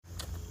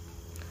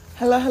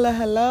Hello, hello,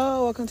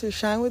 hello. Welcome to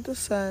Shine with the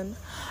Sun.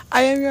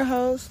 I am your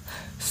host,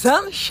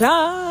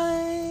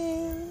 Sunshine.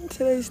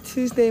 Today's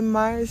Tuesday,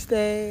 Mars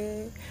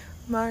Day.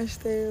 Mars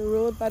Day,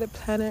 ruled by the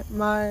planet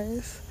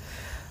Mars,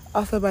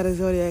 also by the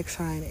zodiac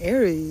sign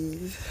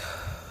Aries.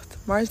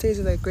 Mars Day is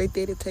a great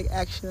day to take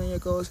action on your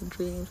goals and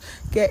dreams.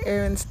 Get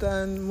errands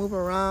done, move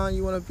around.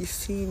 You want to be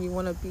seen. You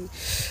want to be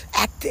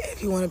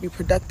active. You want to be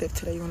productive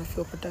today. You want to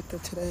feel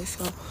productive today.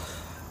 So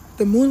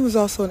the moon was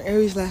also in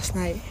Aries last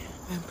night.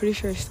 I'm pretty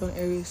sure it's still in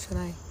Aries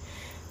tonight.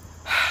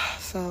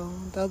 So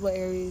double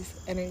Aries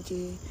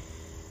energy.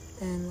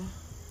 And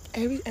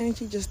Aries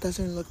energy just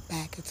doesn't look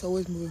back. It's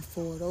always moving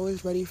forward.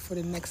 Always ready for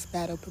the next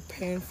battle.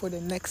 Preparing for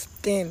the next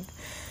thing.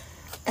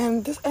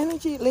 And this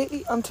energy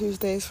lately on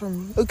Tuesdays,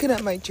 from looking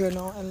at my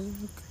journal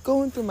and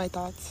going through my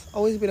thoughts,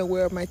 always been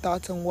aware of my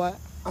thoughts and what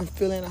I'm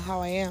feeling and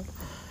how I am,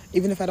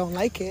 even if I don't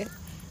like it.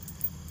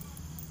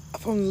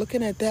 From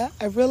looking at that,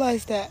 I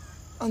realized that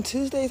on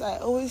Tuesdays I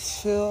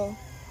always feel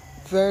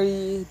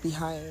very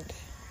behind.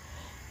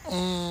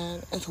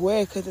 And it's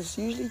weird because it's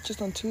usually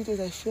just on Tuesdays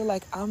I feel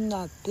like I'm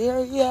not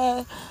there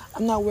yet.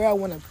 I'm not where I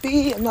want to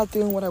be. I'm not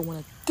doing what I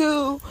want to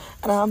do.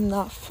 And I'm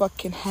not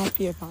fucking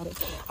happy about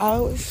it. I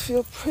always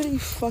feel pretty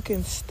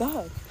fucking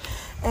stuck.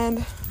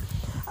 And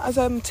as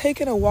I'm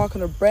taking a walk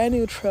on a brand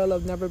new trail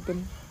I've never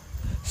been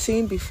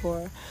seen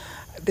before,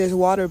 there's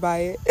water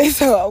by it.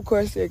 So of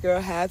course your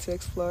girl had to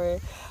explore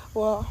it.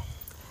 Well,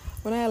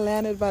 when I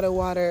landed by the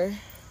water,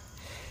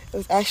 it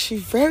was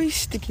actually very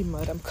sticky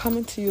mud. I'm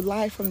coming to you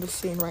live from the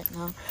scene right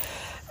now.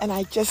 And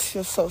I just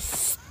feel so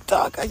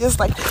stuck. I just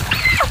like,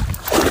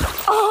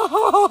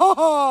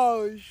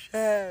 oh,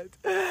 shit.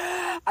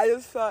 I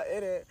just felt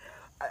in it.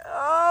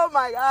 Oh,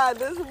 my God.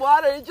 This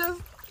water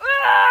just,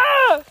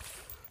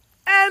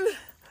 and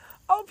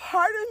a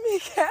part of me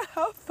can't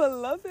help but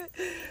love it.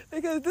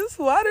 Because this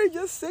water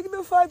just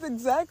signifies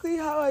exactly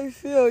how I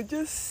feel.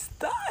 Just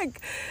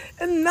stuck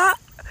and not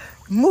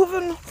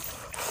moving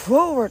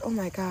forward. Oh,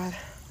 my God.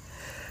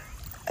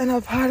 And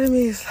a part of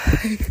me is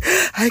like,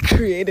 I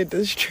created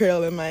this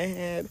trail in my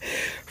head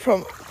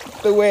from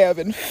the way I've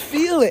been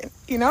feeling,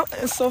 you know?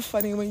 It's so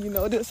funny when you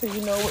know this and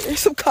you know what your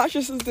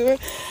subconscious is doing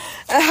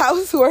and how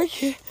it's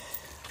working.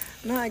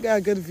 Now I got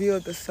a good view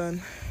of the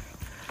sun.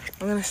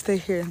 I'm going to stay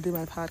here and do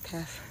my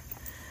podcast.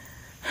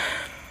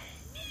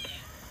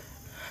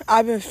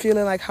 I've been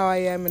feeling like how I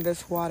am in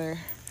this water.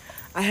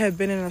 I have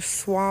been in a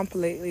swamp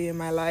lately in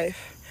my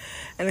life.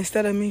 And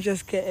instead of me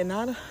just getting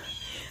out of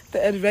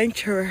the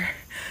adventurer,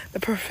 the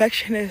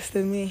perfectionist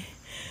in me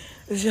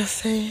is just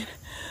saying,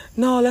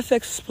 no, let's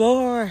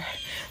explore.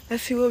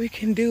 Let's see what we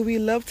can do. We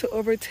love to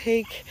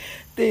overtake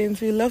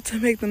things. We love to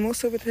make the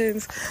most of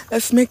things.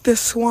 Let's make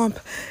this swamp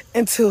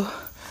into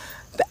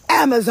the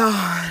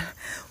Amazon.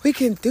 We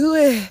can do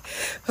it.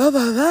 Blah,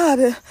 blah, blah.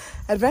 The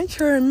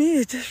adventurer in me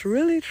is just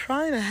really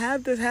trying to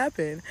have this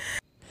happen.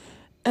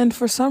 And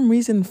for some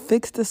reason,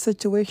 fix the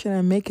situation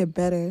and make it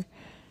better.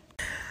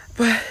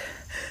 But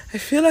I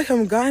feel like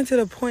I'm gotten to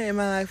the point in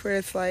my life where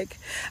it's like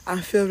I'm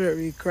filled with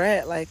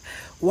regret. Like,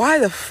 why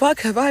the fuck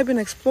have I been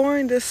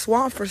exploring this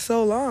swamp for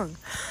so long?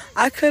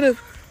 I could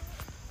have.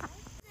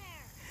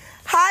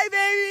 Hi,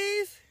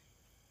 babies.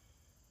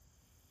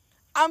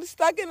 I'm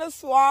stuck in a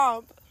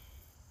swamp.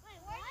 Wait,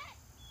 what?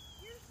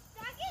 You're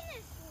stuck in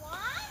a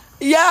swamp?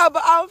 Yeah,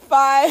 but I'm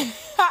fine.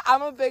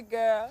 I'm a big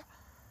girl.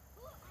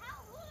 Who the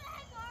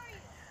heck are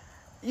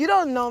you? You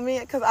don't know me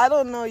because I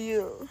don't know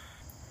you.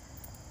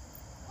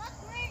 What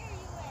grade are you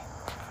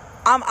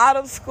in? I'm out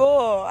of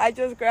school. I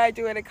just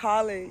graduated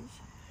college.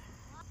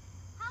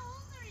 How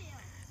old are you?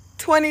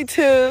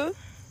 22.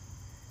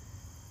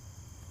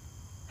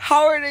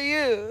 How old are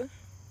you? 7.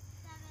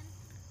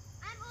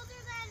 I'm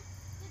older than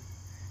the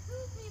 2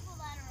 people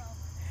that are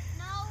over.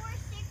 No, we're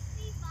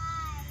 65.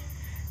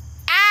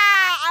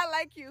 I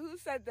like you. Who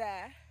said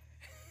that?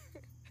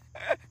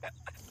 What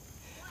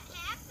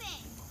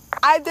happened?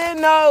 I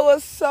didn't know it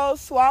was so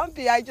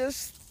swampy. I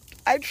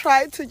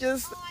tried to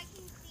just, Oh, I can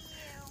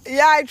see you.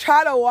 yeah, I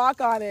tried to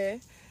walk on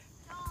it.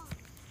 Don't. What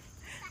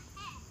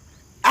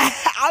the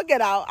heck? I'll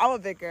get out. I'm a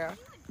big girl. Are you a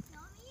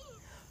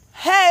dummy?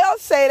 Hey, don't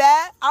say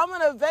that. I'm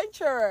an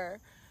adventurer.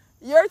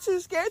 You're too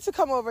scared to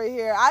come over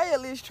here. I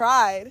at least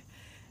tried.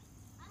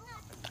 I'm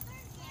not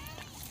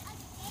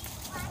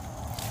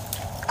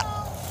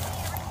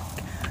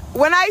scared.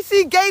 When I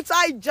see gates,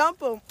 I jump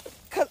them.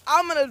 Because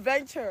I'm an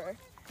adventurer.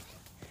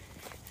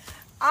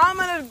 I'm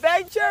an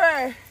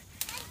adventurer.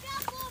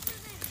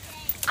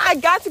 I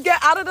got to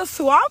get out of the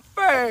swamp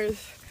first.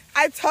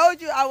 I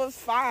told you I was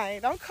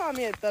fine. Don't call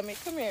me a dummy.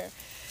 Come here.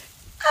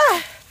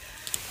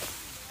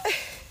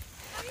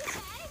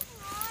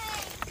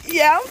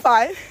 Yeah, I'm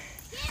fine.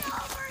 Get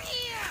over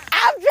here!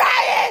 I'm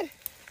trying.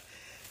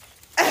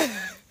 I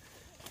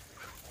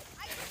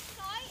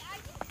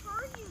just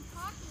heard you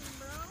talking,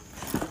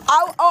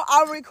 bro.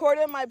 I'm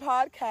recording my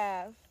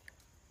podcast.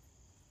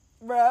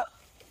 Bro.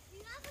 Do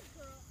you have a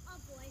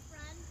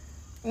boyfriend?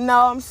 No,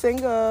 I'm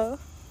single.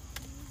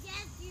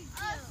 Yes, you do.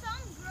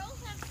 Some girls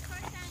have a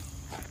crush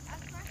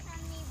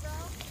on me, bro.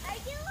 Are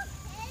you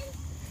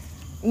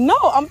okay? No,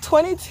 I'm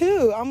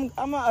 22. I'm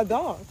an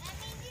adult. That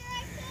means you're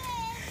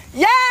a kid.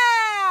 Yeah,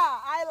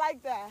 I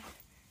like that.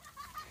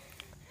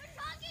 We're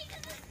talking to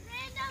this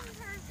random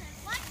person.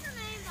 What's your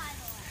name, by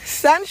the way?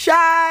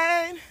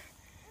 Sunshine.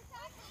 We're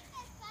talking to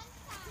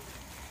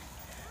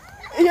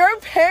Sunshine.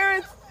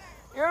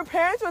 Your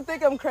parents would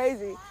think I'm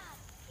crazy.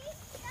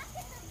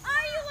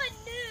 Are you a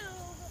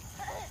noob?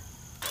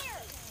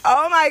 Here.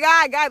 Oh my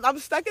God, guys, I'm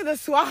stuck in the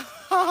swamp.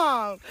 Then you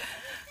got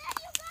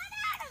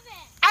out of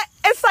it.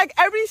 It's like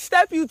every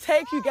step you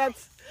take, you get.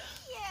 See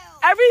you.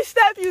 Every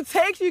step you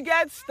take, you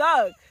get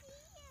stuck.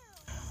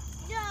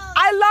 No.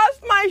 I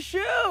lost my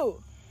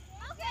shoe.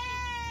 Okay.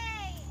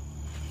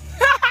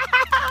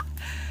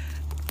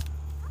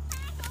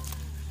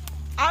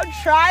 I'll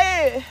try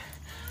it.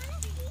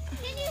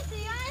 Can you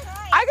see us?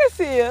 I can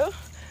see you.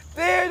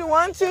 There's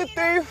 1, 2,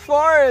 3,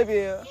 4 of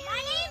you.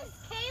 My name's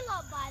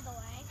Caleb, by the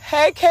way.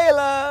 Hey,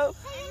 Caleb.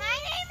 And my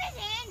name is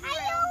Andrew.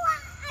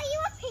 Are you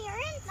a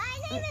parent? My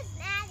name is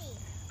Maddie.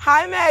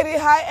 Hi, Maddie.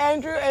 Hi,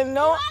 Andrew. And Do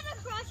no, you have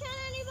a crush on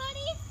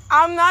anybody?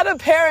 I'm not a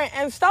parent.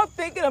 And stop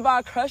thinking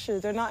about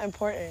crushes. They're not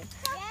important.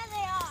 Yeah,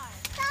 they are.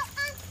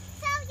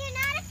 So you're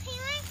not a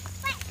parent,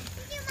 but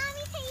did your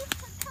mommy say you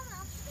could come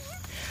up here?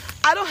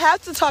 I don't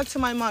have to talk to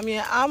my mom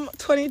yet. I'm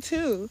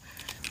 22.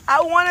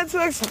 I wanted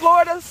to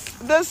explore this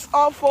forest.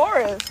 Just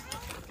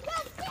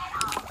get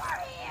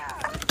over here.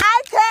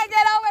 I can't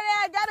get over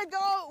there. I gotta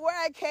go where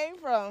I came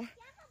from. You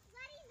have a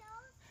bloody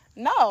nose?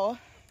 No.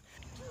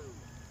 Do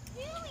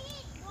you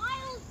eat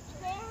wild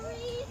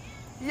berries?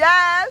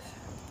 Yes.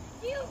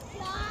 Do you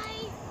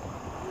die?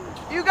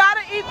 You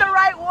gotta eat the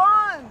right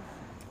ones.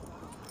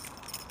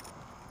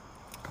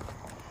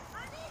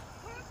 Are these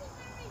purple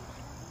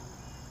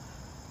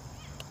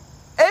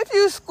berries? If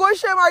you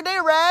squish them, are they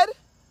red?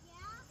 Yeah.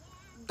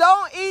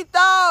 Don't eat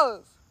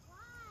those. Why?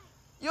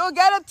 You'll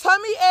get a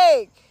tummy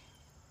ache.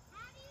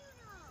 How do you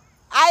know?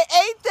 I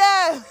ate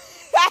them.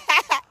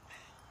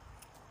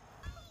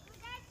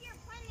 That's your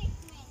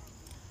punishment.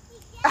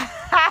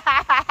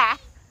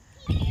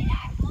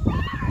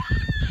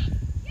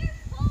 You're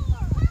poor.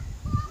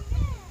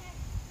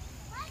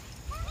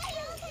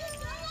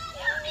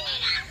 You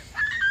need a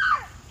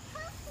shirt.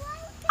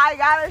 I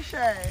got a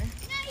shirt.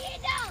 No, you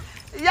don't.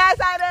 Yes,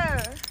 I do.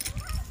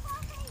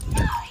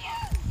 No, you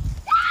don't.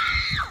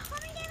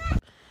 Come and get us.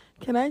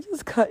 Can I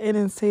just cut in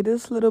and say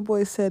this little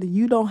boy said,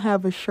 "You don't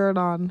have a shirt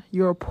on,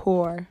 you're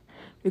poor,"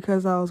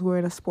 because I was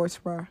wearing a sports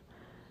bra.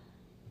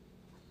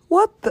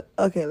 What the?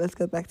 Okay, let's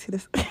get back to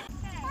this.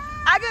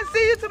 I can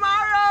see you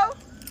tomorrow.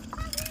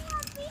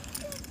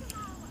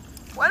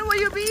 When will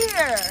you be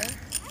here?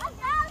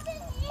 1,000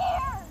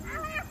 years.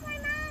 I'll ask my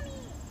mommy.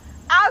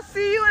 I'll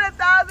see you in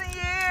 1,000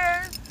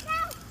 years. No,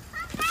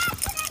 come back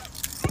to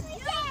them. You'll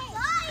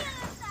die in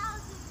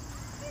 1,000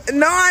 years.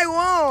 No, I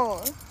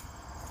won't.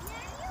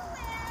 Yeah,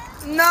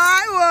 you will. No,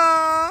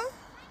 I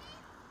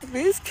won't.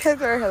 These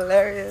kids are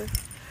hilarious.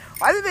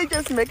 Why did they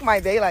just make my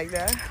day like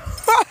that?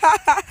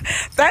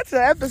 That's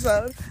the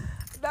episode.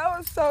 That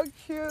was so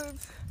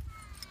cute.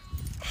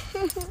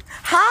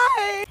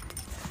 Hi.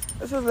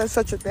 This has been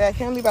such a day. I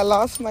can't believe I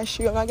lost my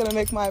shoe. I'm not going to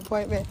make my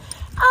appointment.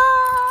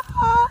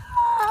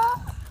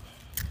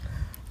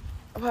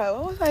 But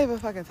what was I even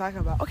fucking talking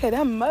about? Okay,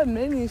 that mud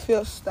made me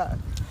feel stuck.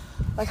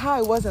 Like how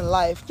I was in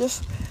life.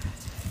 Just,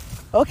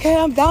 okay,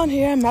 I'm down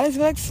here. I might as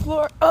well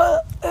explore.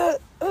 Well,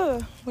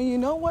 you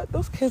know what?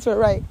 Those kids were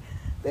right.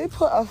 They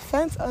put a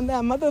fence on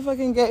that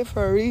motherfucking gate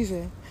for a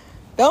reason.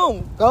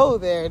 Don't go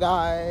there,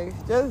 dog.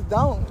 Just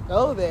don't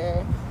go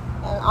there.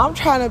 And I'm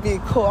trying to be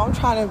cool. I'm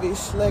trying to be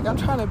slick. I'm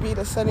trying to be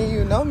the Sunny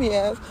you know me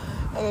as.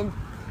 And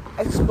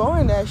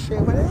exploring that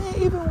shit. But it ain't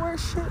even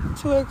worth shit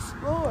to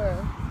explore.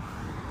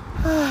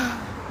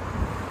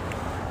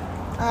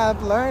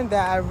 I've learned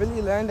that. I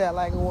really learned that.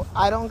 Like,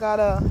 I don't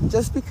gotta,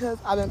 just because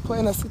I've been put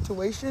in a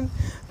situation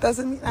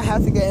doesn't mean I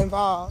have to get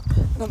involved.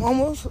 And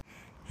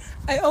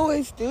I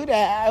always do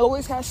that. I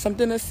always have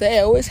something to say.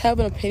 I always have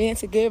an opinion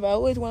to give. I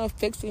always want to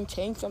fix and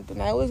change something.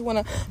 I always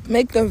want to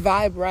make the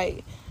vibe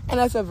right. And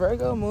as a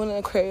Virgo, Moon, and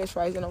Aquarius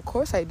rising, of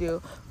course I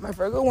do. My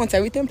Virgo wants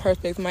everything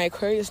perfect. My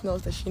Aquarius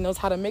knows that she knows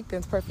how to make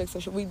things perfect,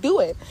 so we do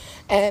it.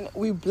 And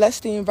we bless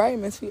the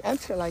environments we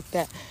enter like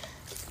that.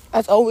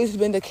 That's always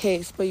been the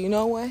case. But you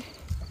know what?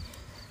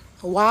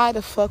 Why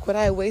the fuck would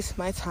I waste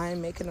my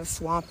time making a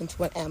swamp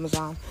into an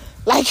Amazon?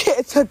 Like,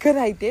 it's a good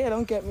idea,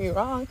 don't get me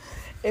wrong.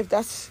 If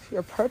that's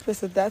your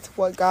purpose, if that's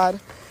what God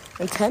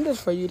intended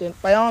for you, then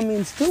by all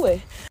means do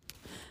it.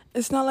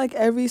 It's not like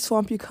every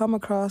swamp you come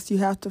across you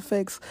have to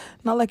fix.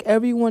 Not like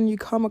everyone you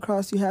come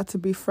across you have to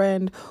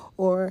befriend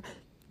or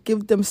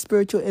give them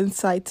spiritual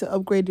insight to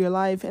upgrade your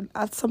life. And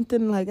that's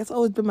something like, that's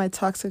always been my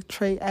toxic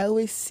trait. I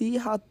always see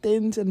how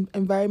things and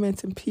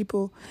environments and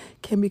people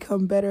can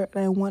become better,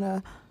 and I want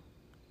to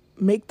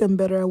make them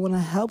better. I want to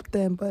help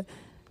them, but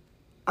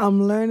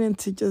I'm learning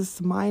to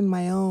just mind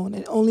my own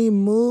and only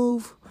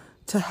move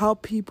to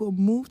help people,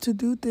 move to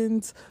do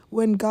things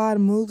when God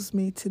moves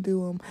me to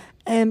do them.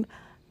 And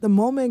the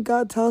moment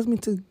God tells me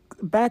to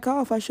back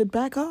off. I should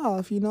back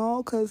off,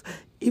 because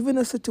even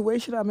the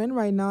situation I'm in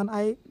right now, and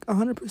I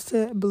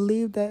 100%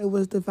 believe that it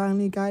was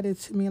divinely guided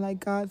to me. Like,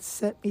 God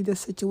sent me this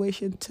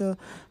situation to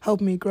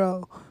help me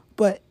grow.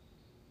 But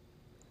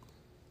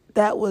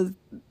that was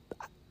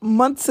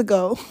months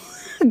ago.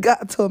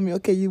 God told me,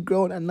 okay, you've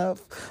grown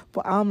enough.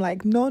 But I'm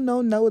like, no,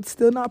 it's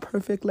still not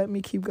perfect. Let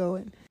me keep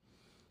going.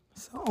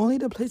 So only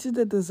the places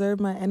that deserve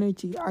my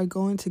energy are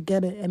going to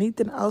get it.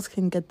 Anything else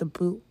can get the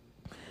boot.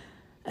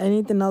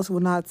 Anything else will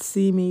not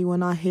see me, will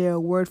not hear a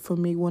word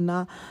from me,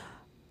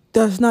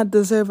 does not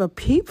deserve a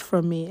peep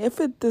from me. If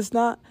it does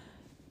not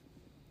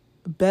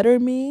better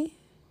me,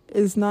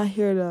 is not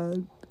here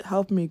to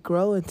help me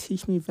grow and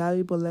teach me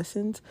valuable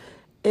lessons,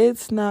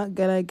 it's not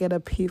gonna get a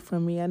peep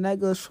from me. And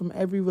that goes from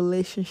every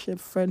relationship,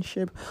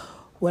 friendship,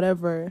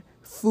 whatever,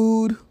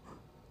 food,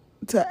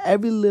 to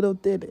every little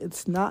thing.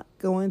 It's not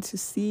going to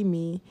see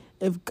me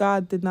if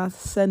God did not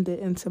send it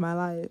into my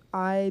life.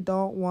 I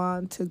don't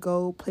want to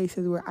go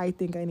places where I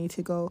think I need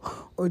to go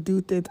or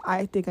do things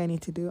I think I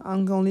need to do.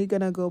 I'm only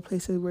going to go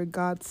places where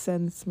God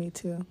sends me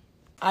to.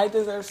 I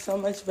deserve so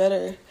much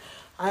better.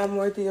 I am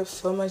worthy of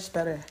so much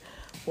better.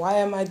 Why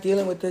am I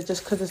dealing with this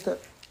just because it's the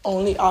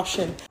only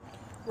option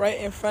right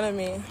in front of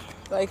me?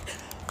 Like,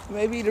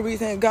 maybe the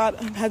reason God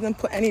hasn't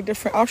put any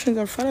different options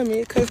in front of me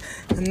is because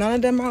none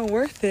of them are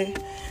worth it.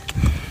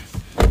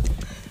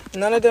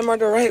 None of them are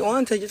the right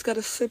ones. I just got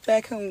to sit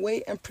back and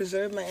wait and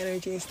preserve my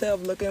energy instead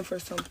of looking for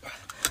some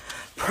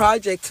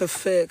project to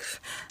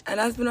fix. And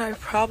that's been my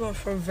problem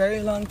for a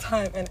very long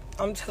time. And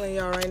I'm telling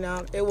y'all right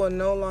now, it will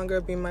no longer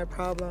be my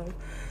problem.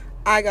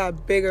 I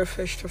got bigger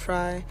fish to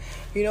fry.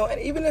 And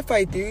even if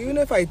I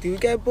do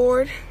get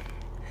bored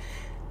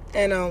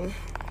and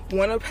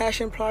want a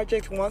passion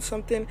project, want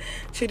something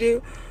to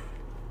do,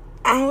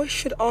 I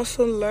should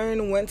also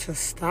learn when to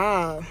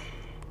stop.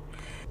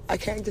 I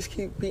can't just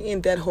keep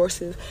beating dead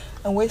horses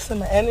and wasting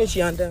my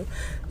energy on them.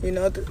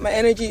 My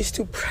energy is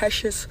too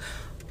precious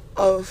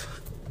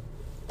of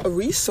a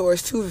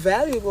resource, too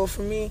valuable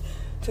for me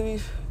to be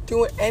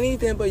doing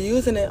anything but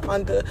using it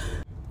on the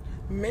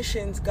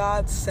missions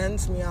God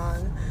sends me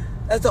on.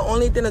 That's the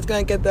only thing that's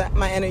going to get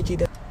my energy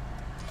there.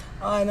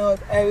 All I know is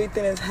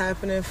everything is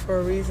happening for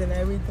a reason.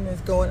 Everything is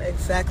going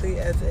exactly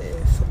as it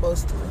is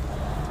supposed to.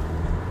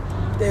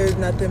 There is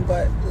nothing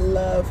but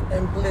love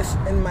and bliss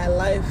in my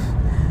life.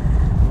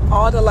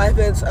 All the life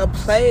is a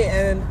play,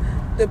 and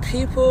the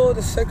people,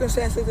 the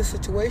circumstances, the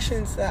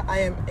situations that I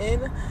am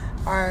in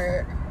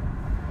are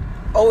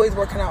always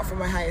working out for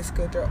my highest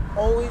good. They're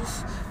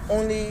always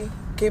only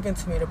given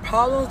to me. The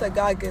problems that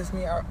God gives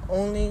me are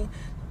only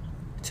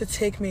to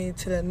take me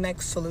to the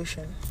next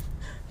solution,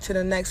 to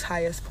the next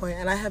highest point.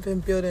 And I have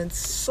been building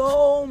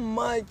so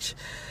much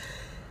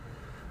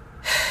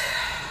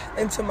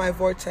into my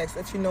vortex,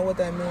 if you know what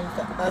that means.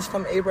 That's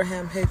from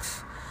Abraham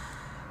Hicks.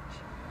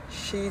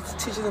 She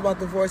teaches about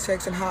the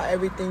vortex and how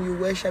everything you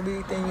wish,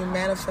 everything you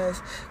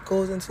manifest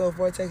goes into a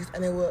vortex,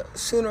 and it will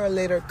sooner or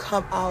later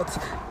come out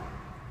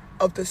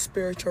of the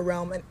spiritual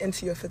realm and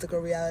into your physical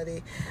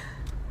reality.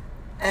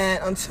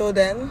 And until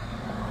then,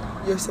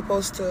 you're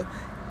supposed to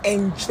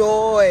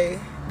enjoy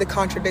the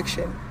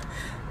contradiction.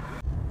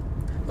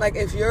 Like,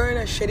 if you're in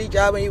a shitty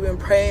job and you've been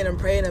praying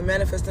and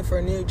manifesting for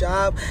a new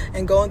job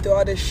and going through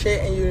all this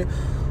shit and you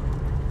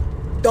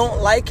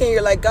don't like it,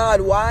 you're like,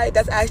 God, why?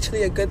 That's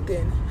actually a good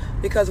thing.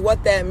 Because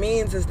what that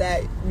means is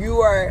that you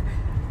are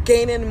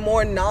gaining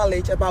more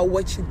knowledge about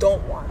what you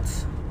don't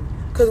want.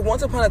 Because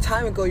once upon a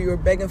time ago, you were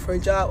begging for a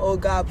job. Oh,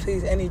 God,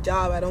 please, any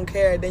job. I don't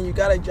care. Then you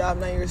got a job.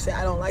 Now you're saying,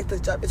 I don't like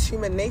this job. It's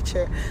human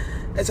nature.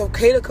 It's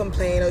okay to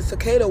complain. It's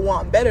okay to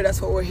want better.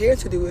 That's what we're here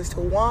to do, is to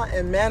want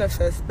and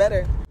manifest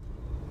better.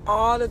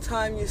 All the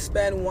time you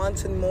spend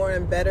wanting more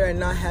and better and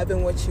not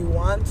having what you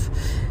want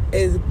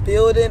is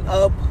building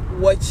up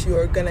what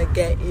you're going to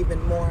get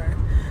even more.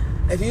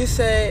 If you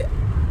say,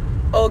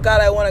 oh,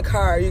 God, I want a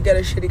car, you get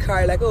a shitty car.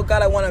 You're like, oh,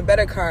 God, I want a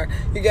better car.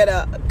 You get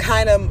a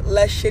kind of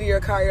less shittier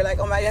car. You're like,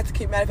 oh, my, you have to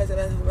keep manifesting.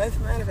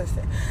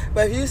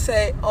 But if you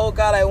say, oh,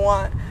 God, I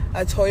want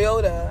a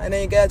Toyota, and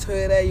then you get a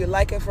Toyota, you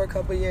like it for a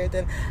couple of years,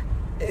 then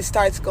it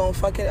starts going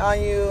fucking on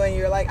you, and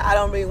you're like, I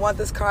don't really want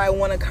this car. I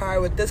want a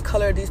car with this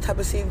color, these type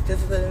of seats, this,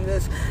 and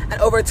this.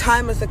 And over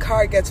time, as the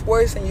car gets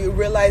worse and you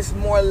realize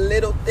more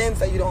little things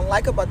that you don't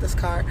like about this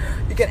car,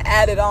 you can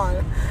add it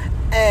on.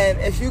 And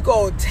if you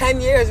go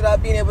 10 years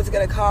without being able to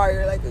get a car,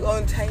 you're like,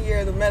 going 10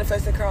 years of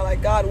manifesting a car,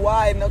 like, God,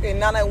 why? And okay,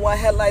 now I want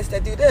headlights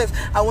that do this.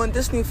 I want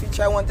this new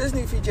feature. I want this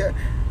new feature.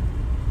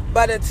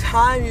 By the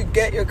time you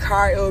get your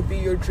car, it will be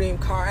your dream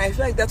car. And I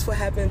feel like that's what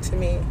happened to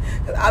me.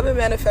 I've been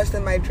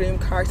manifesting my dream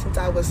car since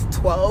I was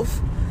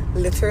 12.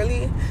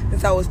 Literally,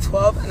 since I was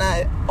 12. And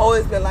I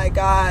always been like,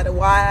 God,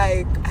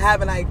 why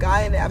haven't I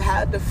gotten it? I've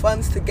had the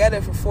funds to get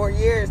it for 4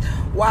 years.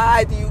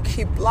 Why do you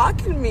keep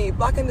blocking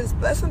this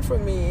blessing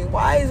from me?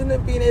 Why isn't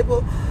it being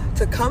able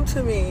to come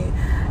to me?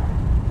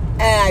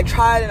 And I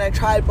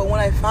tried, but when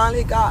I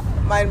finally got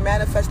my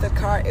manifested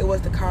car, it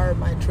was the car of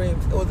my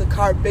dreams. It was a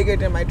car bigger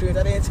than my dreams.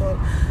 I didn't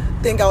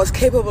think I was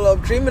capable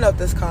of dreaming of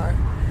this car.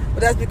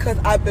 But that's because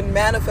I've been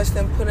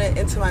manifesting, putting it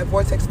into my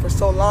vortex for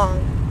so long.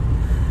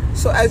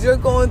 So as you're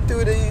going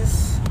through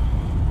these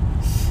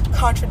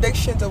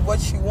contradictions of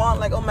what you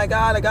want, like, oh my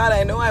God,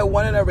 I know I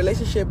wanted a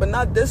relationship, but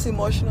not this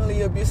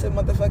emotionally abusive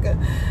motherfucker.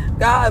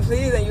 God,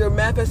 please, and you're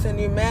manifesting a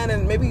new man,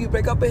 and maybe you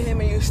break up with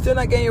him and you're still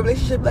not getting your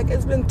relationship. Like,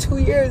 it's been 2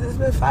 years, it's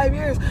been 5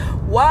 years.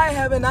 Why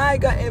haven't I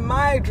gotten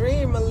my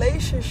dream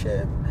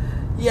relationship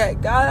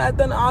yet? God, I've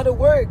done all the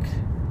work.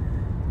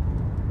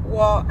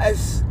 Well,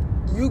 as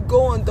you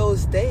go on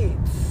those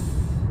dates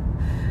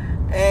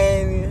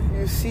and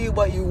you see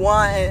what you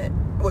want and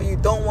what you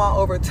don't want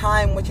over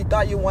time, what you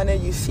thought you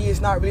wanted, you see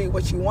it's not really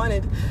what you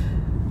wanted.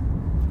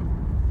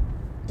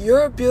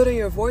 You're building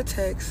your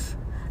vortex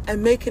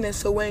and making it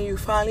so when you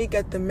finally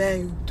get the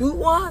man you do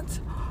want,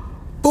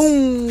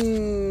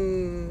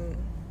 boom,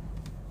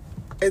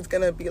 it's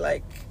gonna be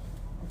like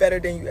better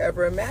than you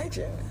ever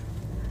imagined,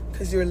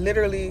 because you're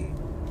literally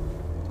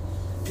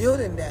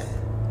building that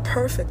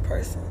perfect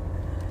person.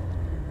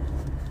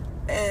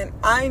 And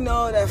I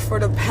know that for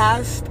the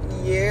past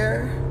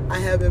year, I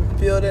have been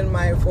building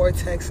my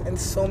vortex in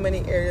so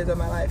many areas of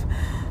my life.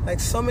 Like,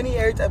 so many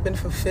areas have been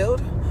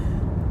fulfilled.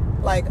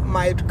 Like,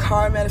 my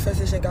car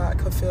manifestation got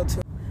fulfilled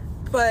too.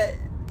 But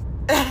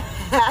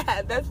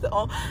that's the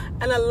only...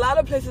 And a lot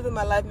of places in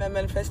my life, my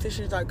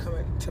manifestations are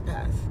coming to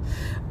pass.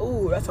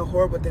 Ooh, that's a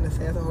horrible thing to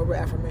say. That's a horrible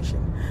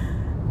affirmation.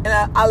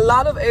 And a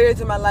lot of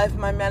areas in my life,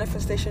 my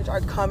manifestations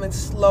are coming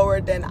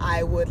slower than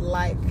I would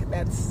like.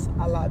 That's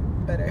a lot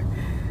better.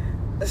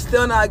 It's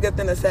still not a good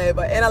thing to say,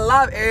 but in a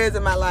lot of areas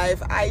of my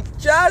life, I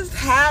just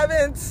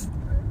haven't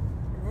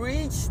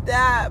reached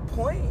that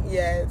point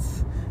yet.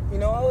 You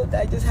know,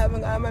 I just haven't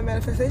gotten my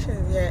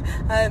manifestations yet.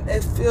 And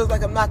it feels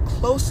like I'm not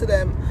close to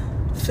them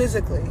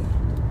physically.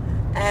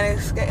 And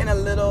it's getting a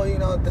little,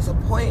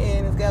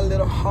 disappointing. It's getting a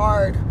little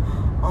hard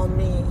on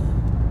me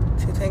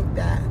to think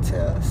that,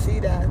 to see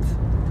that.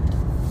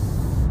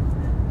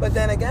 But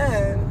then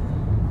again,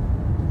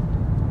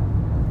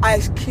 I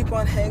keep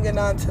on hanging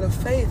on to the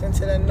faith and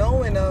to the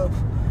knowing of,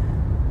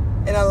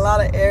 in a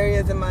lot of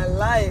areas in my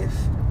life,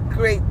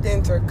 great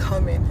things are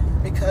coming,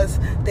 because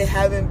they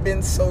haven't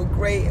been so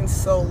great in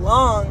so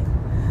long.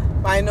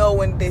 But I know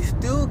when they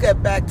do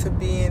get back to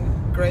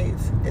being great,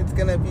 it's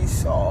going to be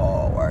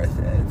so worth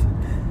it.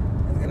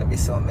 It's going to be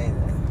so amazing.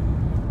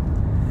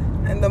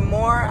 And the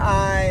more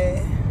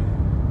I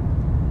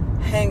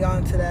hang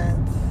on to that,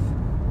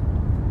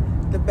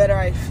 the better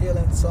I feel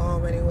in so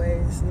many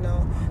ways.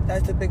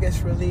 That's the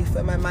biggest relief.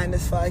 When my mind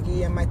is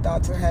foggy and my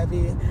thoughts are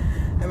heavy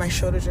and my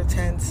shoulders are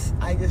tense,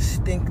 I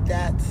just think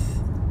that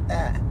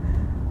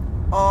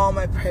all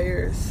my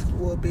prayers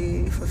will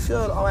be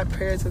fulfilled. All my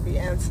prayers will be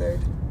answered.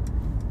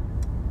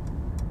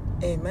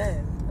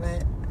 Amen.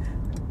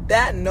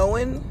 That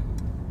knowing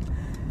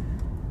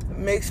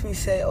makes me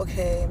say,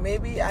 okay,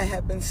 maybe I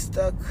have been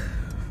stuck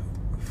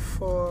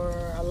for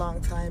a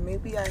long time.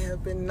 Maybe I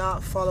have been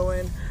not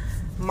following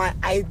my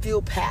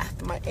ideal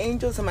path. My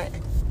angels and my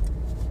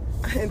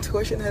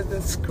intuition has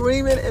been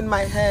screaming in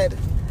my head,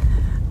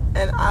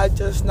 and I've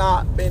just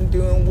not been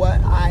doing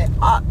what I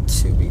ought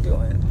to be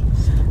doing.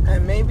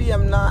 And maybe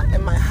I'm not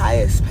in my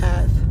highest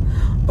path,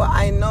 but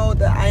I know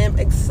that I am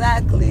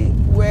exactly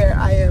where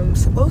I am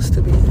supposed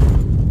to be.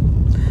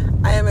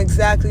 I am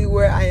exactly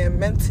where I am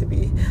meant to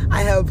be.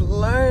 I have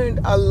learned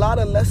a lot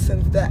of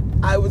lessons that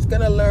I was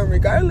going to learn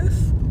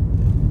regardless.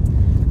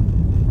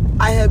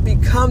 I have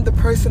become the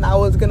person I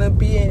was going to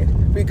be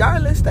in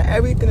regardless, that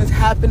everything is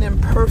happening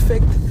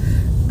perfect,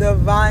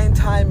 divine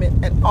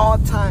timing at all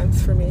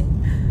times for me.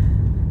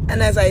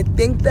 And as I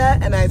think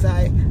that, and as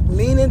I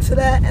lean into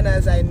that, and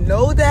as I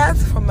know that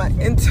from my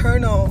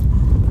internal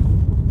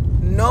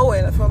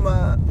knowing, from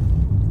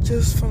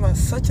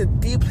such a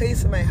deep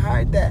place in my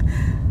heart, that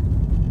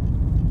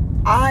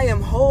I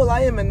am whole,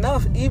 I am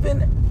enough,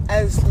 even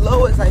as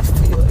low as I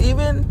feel,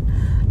 even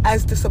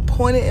as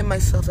disappointed in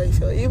myself I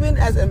feel, even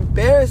as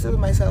embarrassed with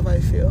myself I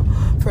feel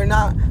for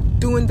not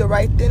doing the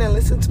right thing and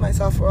listening to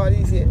myself for all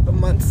these years,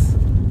 months,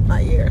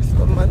 not years,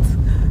 but months.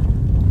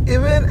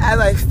 Even as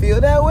I feel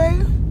that way,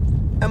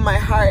 in my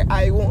heart,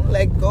 I won't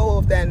let go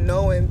of that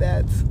knowing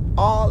that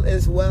all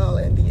is well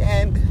in the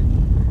end.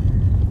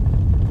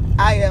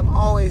 I am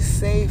always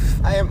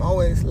safe. I am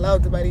always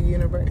loved by the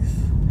universe,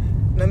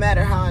 no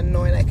matter how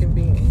annoying I can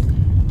be.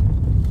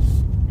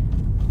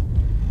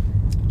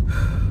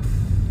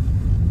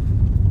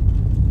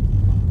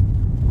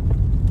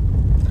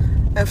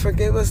 And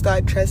forgive us thy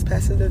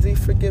trespasses as we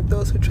forgive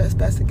those who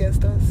trespass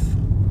against us.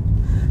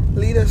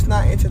 Lead us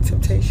not into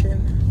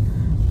temptation,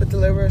 but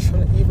deliver us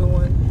from the evil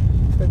one.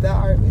 For thou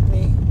art with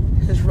me,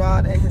 his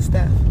rod and his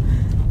staff,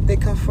 they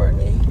comfort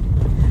me.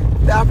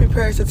 Thou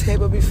preparest a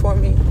table before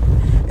me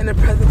in the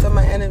presence of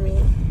my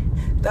enemy.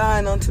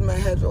 Thou anointest my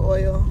head with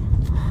oil.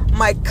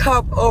 My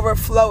cup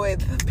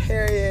overfloweth,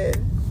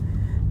 period.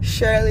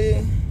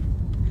 Surely,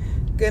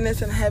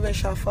 goodness and heaven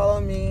shall follow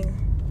me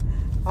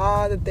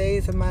all the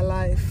days of my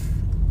life,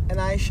 and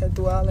I shall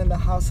dwell in the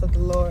house of the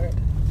Lord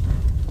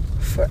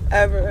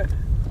forever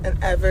and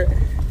ever.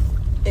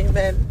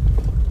 Amen.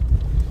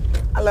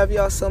 I love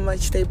y'all so much.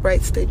 Stay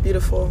bright, stay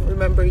beautiful.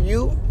 Remember,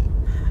 you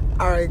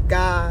are a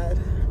God.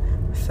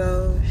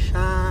 So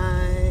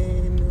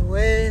shine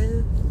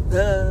with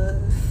the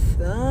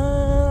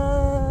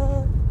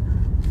sun.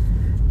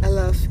 I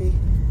love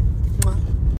you.